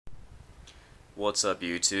What's up,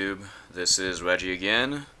 YouTube? This is Reggie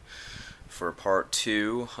again for part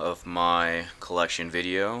 2 of my collection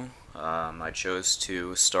video. I chose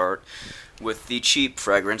to start with the cheap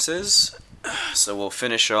fragrances, so we'll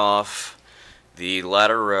finish off the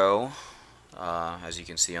latter row, as you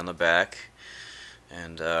can see on the back,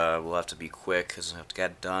 and we'll have to be quick because I have to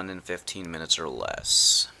get done in 15 minutes or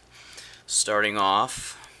less. Starting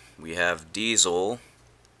off, we have Diesel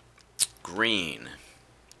Green.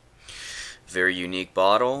 Very unique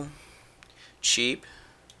bottle, cheap,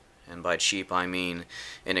 and by cheap I mean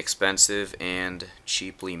inexpensive and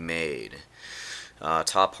cheaply made.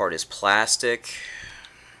 Top part is plastic.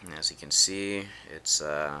 As you can see, it's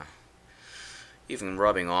even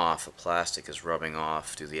rubbing off. The plastic is rubbing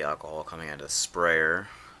off due to the alcohol coming out of the sprayer.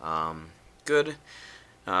 Good.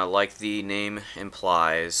 Like the name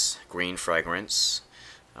implies, green fragrance.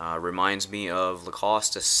 Reminds me of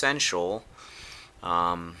Lacoste Essential,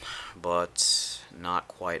 but not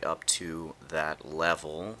quite up to that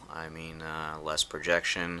level. I mean, less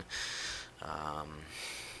projection,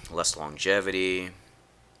 less longevity,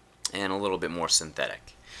 and a little bit more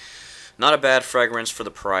synthetic. Not a bad fragrance for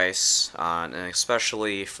the price, and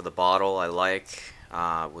especially for the bottle I like.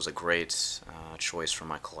 It was a great choice for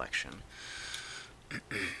my collection.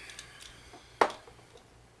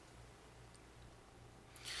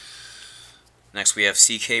 Next we have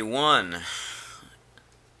CK1.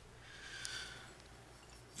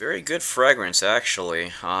 Very good fragrance,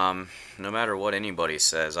 actually. No matter what anybody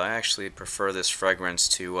says, I actually prefer this fragrance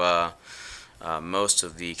to most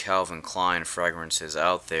of the Calvin Klein fragrances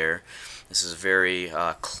out there. This is a very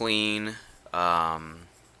clean,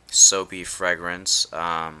 soapy fragrance.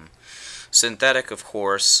 Synthetic, of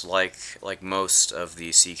course, like most of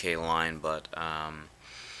the CK line, but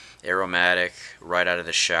aromatic, right out of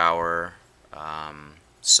the shower,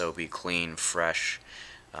 soapy, clean, fresh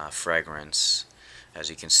fragrance. As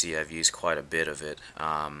you can see, I've used quite a bit of it.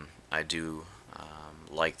 I do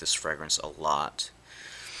like this fragrance a lot.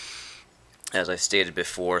 As I stated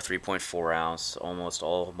before, 3.4 ounce. Almost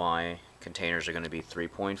all of my containers are going to be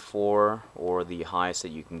 3.4 or the highest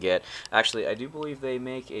that you can get. Actually, I do believe they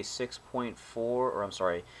make a 6.4, or I'm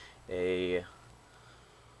sorry, a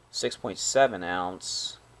 6.7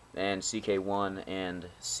 ounce and CK1 and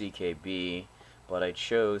CKB, but I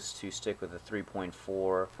chose to stick with the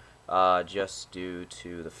 3.4 just due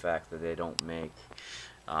to the fact that they don't make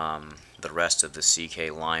the rest of the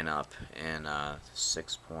CK lineup in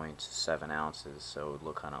 6.7 ounces, so it would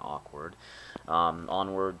look kind of awkward.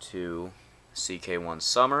 Onward to CK1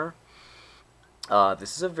 Summer.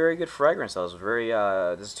 This is a very good fragrance. I was very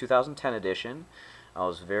this is 2010 edition. I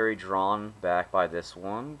was very drawn back by this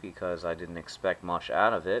one because I didn't expect much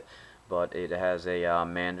out of it, but it has a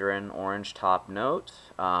mandarin orange top note,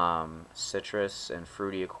 citrus and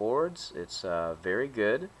fruity accords. It's very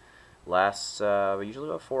good. Lasts usually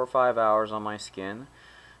about 4 or 5 hours on my skin,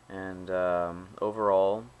 and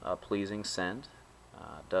overall a pleasing scent.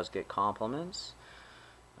 Does get compliments.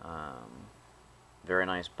 Very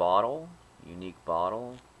nice bottle, unique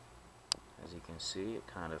bottle. As you can see, it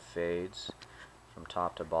kind of fades from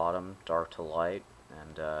top to bottom, dark to light,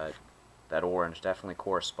 and that orange definitely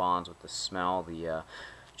corresponds with the smell, the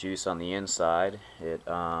juice on the inside. It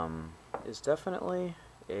is definitely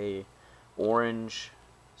a orange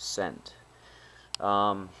scent.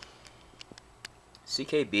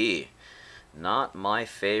 CKB, not my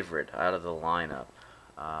favorite out of the lineup.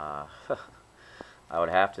 I would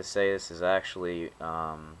have to say this is actually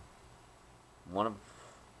one of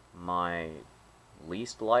my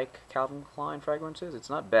least like Calvin Klein fragrances. It's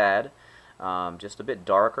not bad, just a bit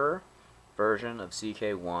darker version of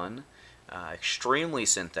CK1. Extremely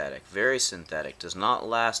synthetic, very synthetic, does not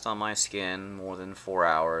last on my skin more than 4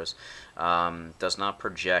 hours, does not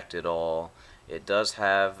project at all. It does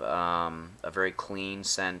have a very clean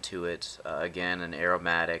scent to it, again an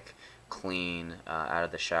aromatic, clean, out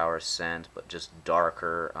of the shower scent, but just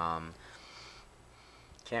darker.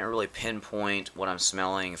 Can't really pinpoint what I'm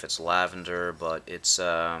smelling, if it's lavender, but it's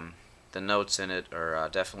the notes in it are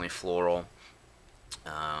definitely floral.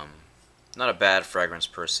 Not a bad fragrance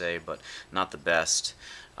per se, but not the best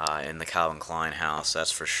in the Calvin Klein house, that's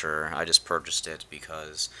for sure. I just purchased it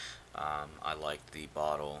because I liked the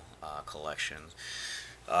bottle collection.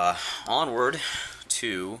 Onward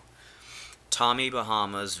to Tommy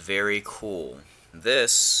Bahama's Very Cool.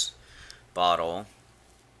 This bottle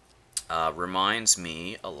reminds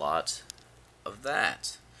me a lot of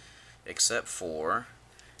that, except for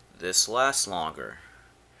this lasts longer.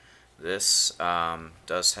 This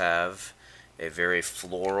does have a very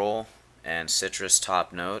floral and citrus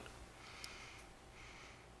top note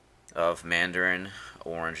of mandarin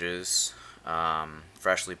oranges,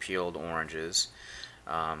 freshly peeled oranges.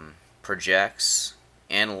 Projects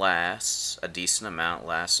and lasts a decent amount,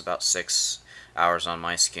 lasts about 6 hours on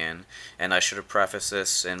my skin. And I should have prefaced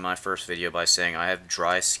this in my first video by saying I have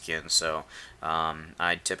dry skin, so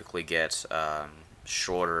I typically get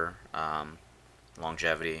shorter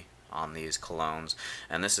longevity on these colognes.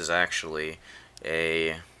 And this is actually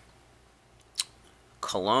a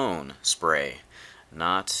cologne spray,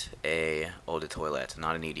 not a eau de toilette,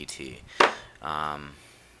 not an EDT.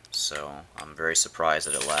 So I'm very surprised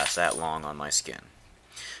that it lasts that long on my skin.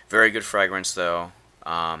 Very good fragrance though.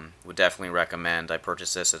 Would definitely recommend. I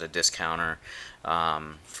purchased this at a discounter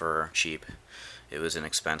for cheap. It was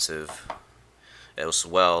inexpensive, as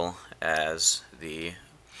well as the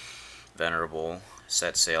venerable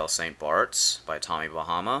Set Sail St. Bart's by Tommy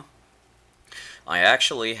Bahama. I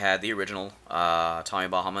actually had the original Tommy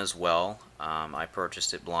Bahama as well. I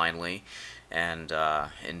purchased it blindly, and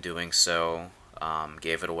in doing so,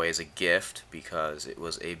 gave it away as a gift because it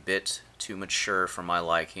was a bit too mature for my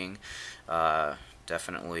liking.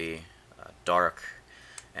 Definitely dark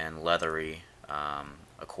and leathery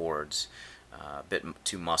accords. A bit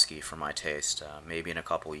too musky for my taste. Maybe in a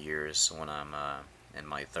couple of years when I'm in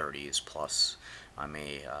my 30s plus, I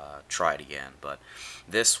may try it again. But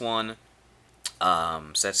this one,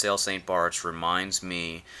 Set Sail St. Bart's, reminds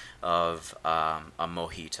me of a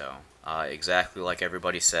mojito. Exactly like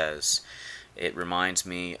everybody says. It reminds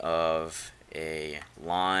me of a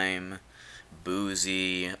lime,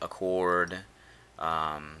 boozy accord.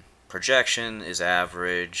 Projection is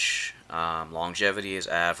average. Longevity is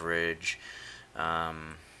average.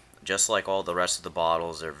 Just like all the rest of the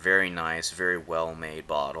bottles, they're very nice, very well made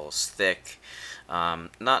bottles, thick.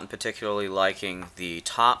 Not particularly liking the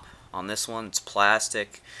top on this one. It's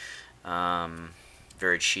plastic,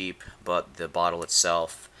 very cheap, but the bottle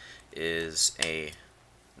itself is a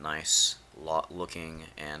nice looking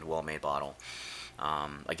and well made bottle.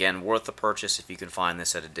 Again, worth the purchase if you can find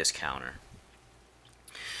this at a discounter.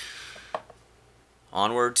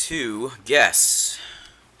 Onward to Guess,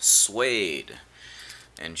 Suede.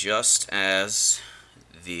 And just as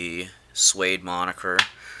the Suede moniker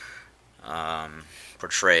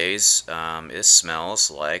portrays, it smells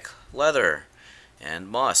like leather and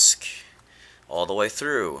musk all the way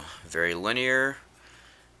through. Very linear.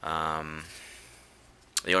 The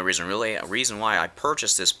only reason why I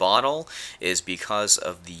purchased this bottle is because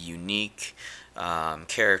of the unique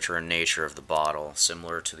character and nature of the bottle,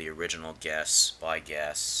 similar to the original Guess by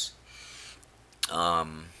Guess.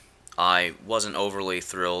 I wasn't overly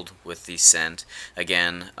thrilled with the scent.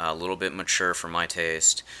 Again, a little bit mature for my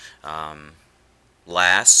taste.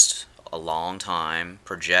 Lasts a long time,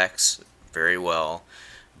 projects very well,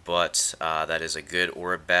 but that is a good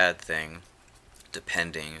or a bad thing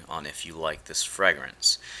depending on if you like this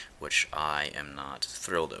fragrance, which I am not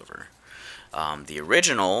thrilled over. The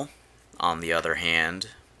original, on the other hand,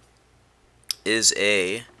 is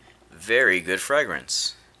a very good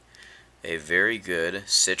fragrance. A very good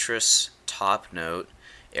citrus top note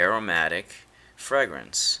aromatic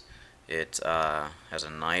fragrance. It has a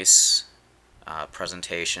nice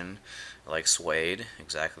presentation like Suede,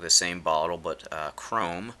 exactly the same bottle but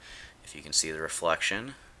chrome, if you can see the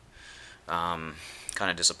reflection. Kind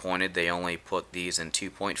of disappointed they only put these in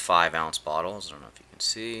 2.5 ounce bottles. I don't know if you can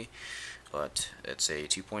see, but it's a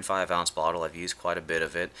 2.5 ounce bottle. I've used quite a bit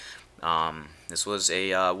of it. This was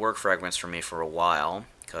a work fragrance for me for a while,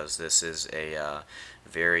 because this is a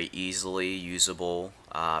very easily usable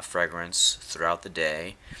fragrance throughout the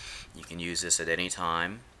day. You can use this at any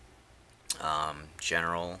time.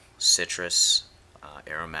 General citrus,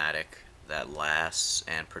 aromatic, that lasts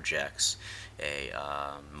and projects a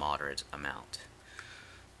moderate amount.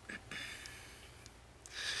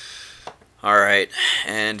 Alright,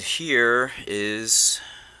 and here is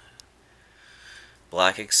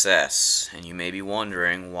Black Excess, and you may be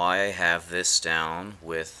wondering why I have this down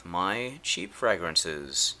with my cheap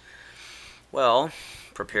fragrances. Well,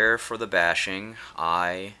 prepare for the bashing.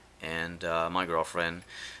 I and my girlfriend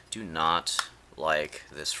do not like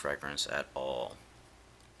this fragrance at all.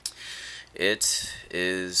 It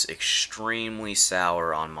is extremely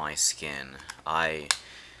sour on my skin. I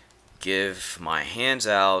give my hands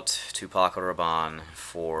out to Paco Rabanne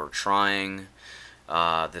for trying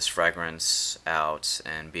this fragrance out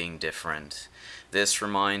and being different. This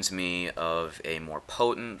reminds me of a more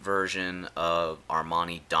potent version of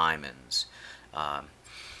Armani Diamonds,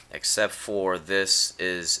 except for this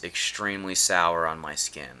is extremely sour on my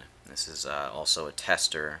skin. This is also a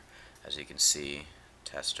tester, as you can see.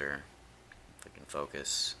 Tester, if I can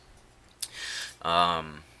focus.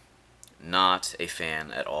 Not a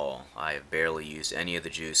fan at all. I have barely used any of the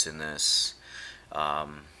juice in this.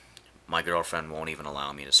 My girlfriend won't even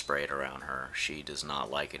allow me to spray it around her. She does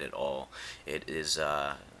not like it at all. It is,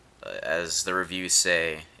 as the reviews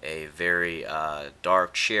say, a very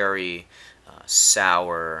dark cherry,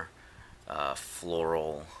 sour,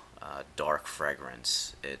 floral, dark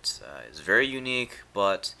fragrance. It is very unique,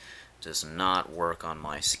 but does not work on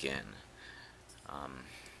my skin.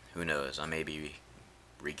 Who knows? I may be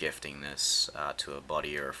regifting this to a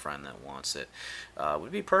buddy or a friend that wants it.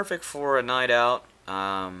 Would be perfect for a night out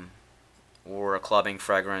or a clubbing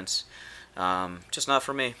fragrance. Just not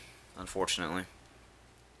for me, unfortunately.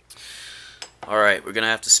 Alright, we're going to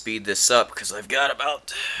have to speed this up because I've got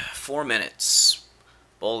about 4 minutes.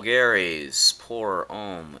 Bulgari's Pour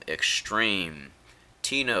Homme Extreme.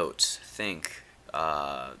 T-note, think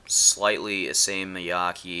slightly Issei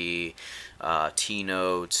Miyake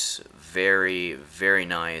T-note, very, very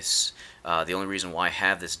nice. The only reason why I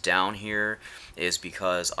have this down here is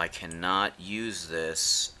because I cannot use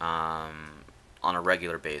this on a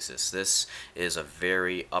regular basis. This is a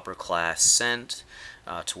very upper class scent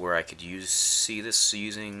to where I could see this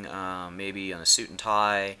using maybe on a suit and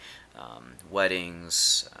tie,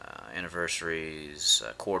 weddings, anniversaries,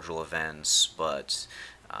 cordial events, but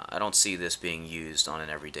I don't see this being used on an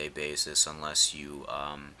everyday basis unless you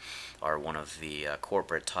are one of the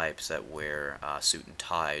corporate types that wear suit and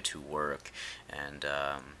tie to work, and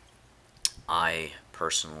I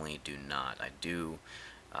personally do not. I do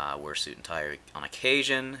wear suit and tie on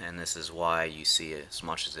occasion, and this is why you see it as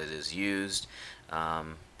much as it is used,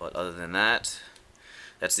 but other than that,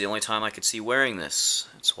 that's the only time I could see wearing this.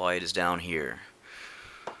 That's why it is down here.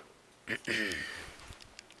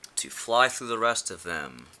 To fly through the rest of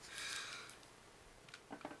them.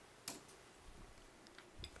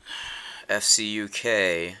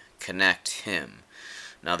 FCUK, Connect Him.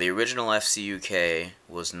 Now the original FCUK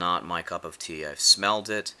was not my cup of tea. I've smelled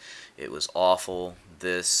it. It was awful.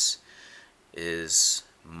 This is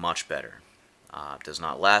much better. Does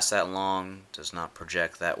not last that long, does not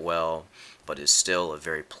project that well, but is still a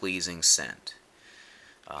very pleasing scent.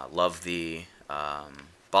 Love the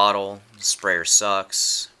bottle. The sprayer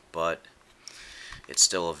sucks, but it's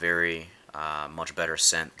still a very much better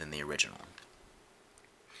scent than the original.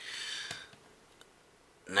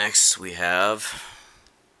 Next we have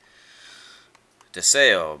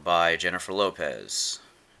Deseo by Jennifer Lopez.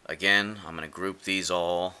 Again, I'm going to group these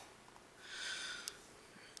all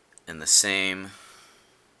in the same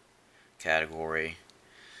category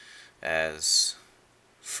as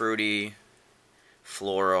fruity,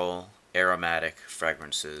 floral, aromatic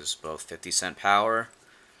fragrances, both 50 Cent Power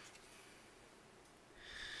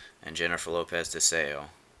and Jennifer Lopez Deseo.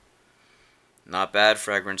 Not bad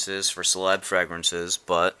fragrances for celeb fragrances,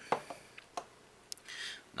 but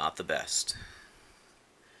not the best.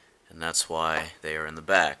 And that's why they are in the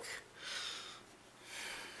back.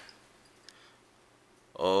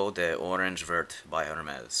 Eau de Orange Verte by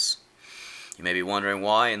Hermes. You may be wondering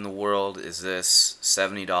why in the world is this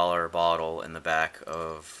 $70 bottle in the back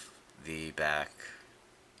of the back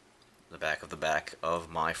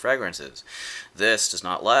of my fragrances. This does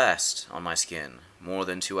not last on my skin more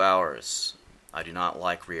than 2 hours. I do not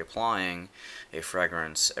like reapplying a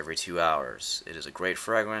fragrance every 2 hours. It is a great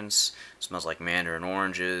fragrance, smells like mandarin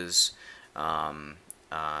oranges,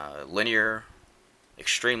 linear,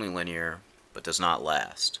 extremely linear, but does not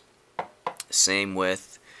last. Same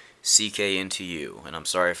with CK Into You, and I'm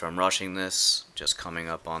sorry if I'm rushing this, just coming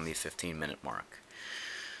up on the 15-minute mark.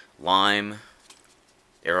 Lime,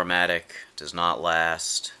 aromatic, does not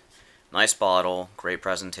last. Nice bottle, great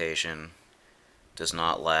presentation, does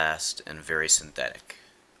not last, and very synthetic.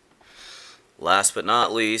 Last but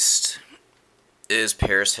not least is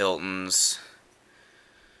Paris Hilton's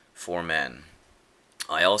For Men.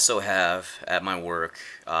 I also have at my work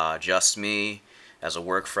Just Me as a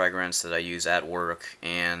work fragrance that I use at work,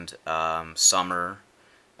 and Summer,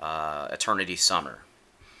 Eternity Summer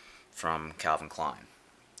from Calvin Klein.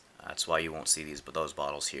 That's why you won't see those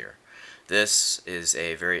bottles here. This is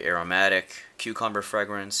a very aromatic cucumber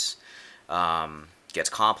fragrance. Gets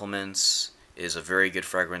compliments, is a very good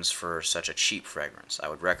fragrance for such a cheap fragrance. I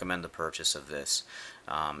would recommend the purchase of this,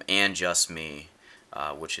 and Just Me,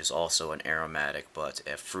 which is also an aromatic but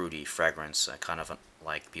a fruity fragrance, kind of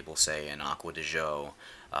like people say an Aqua de Jo,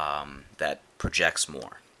 that projects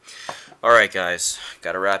more. Alright guys,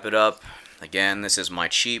 gotta wrap it up. Again, this is my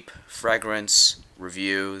cheap fragrance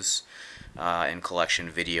reviews and collection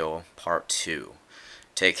video part 2.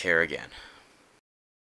 Take care again.